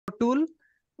tool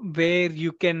where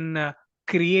you can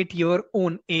create your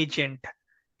own agent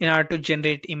in order to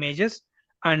generate images.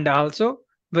 And also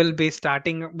we'll be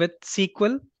starting with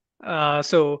SQL.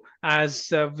 So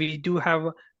as we do have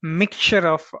a mixture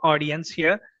of audience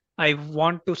here, I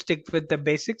want to stick with the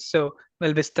basics. So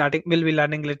we'll be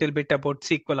learning a little bit about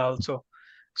SQL also.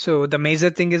 So the major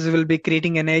thing is we'll be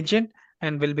creating an agent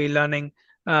and we'll be learning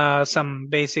some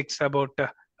basics about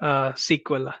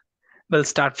SQL. We'll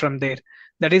start from there.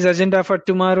 That is agenda for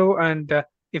tomorrow. And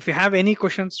if you have any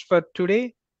questions for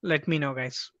today, let me know,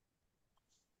 guys.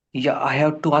 Yeah, I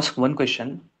have to ask one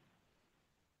question.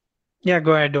 Yeah,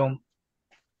 go ahead, Om.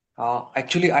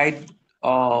 Actually,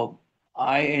 uh,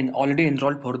 already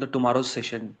enrolled for the tomorrow's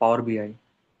session, Power BI.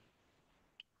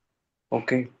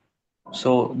 Okay,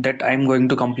 so that I'm going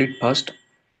to complete first,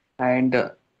 and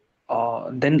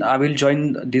then I will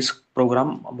join this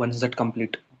program once that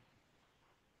complete.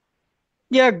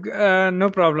 Yeah, no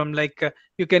problem. Like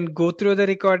you can go through the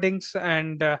recordings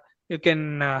and you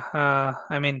can,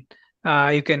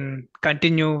 you can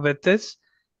continue with this.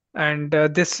 And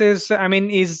this is,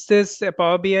 is this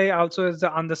Power BI also is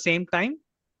on the same time?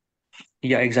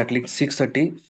 Yeah, exactly. 6:30.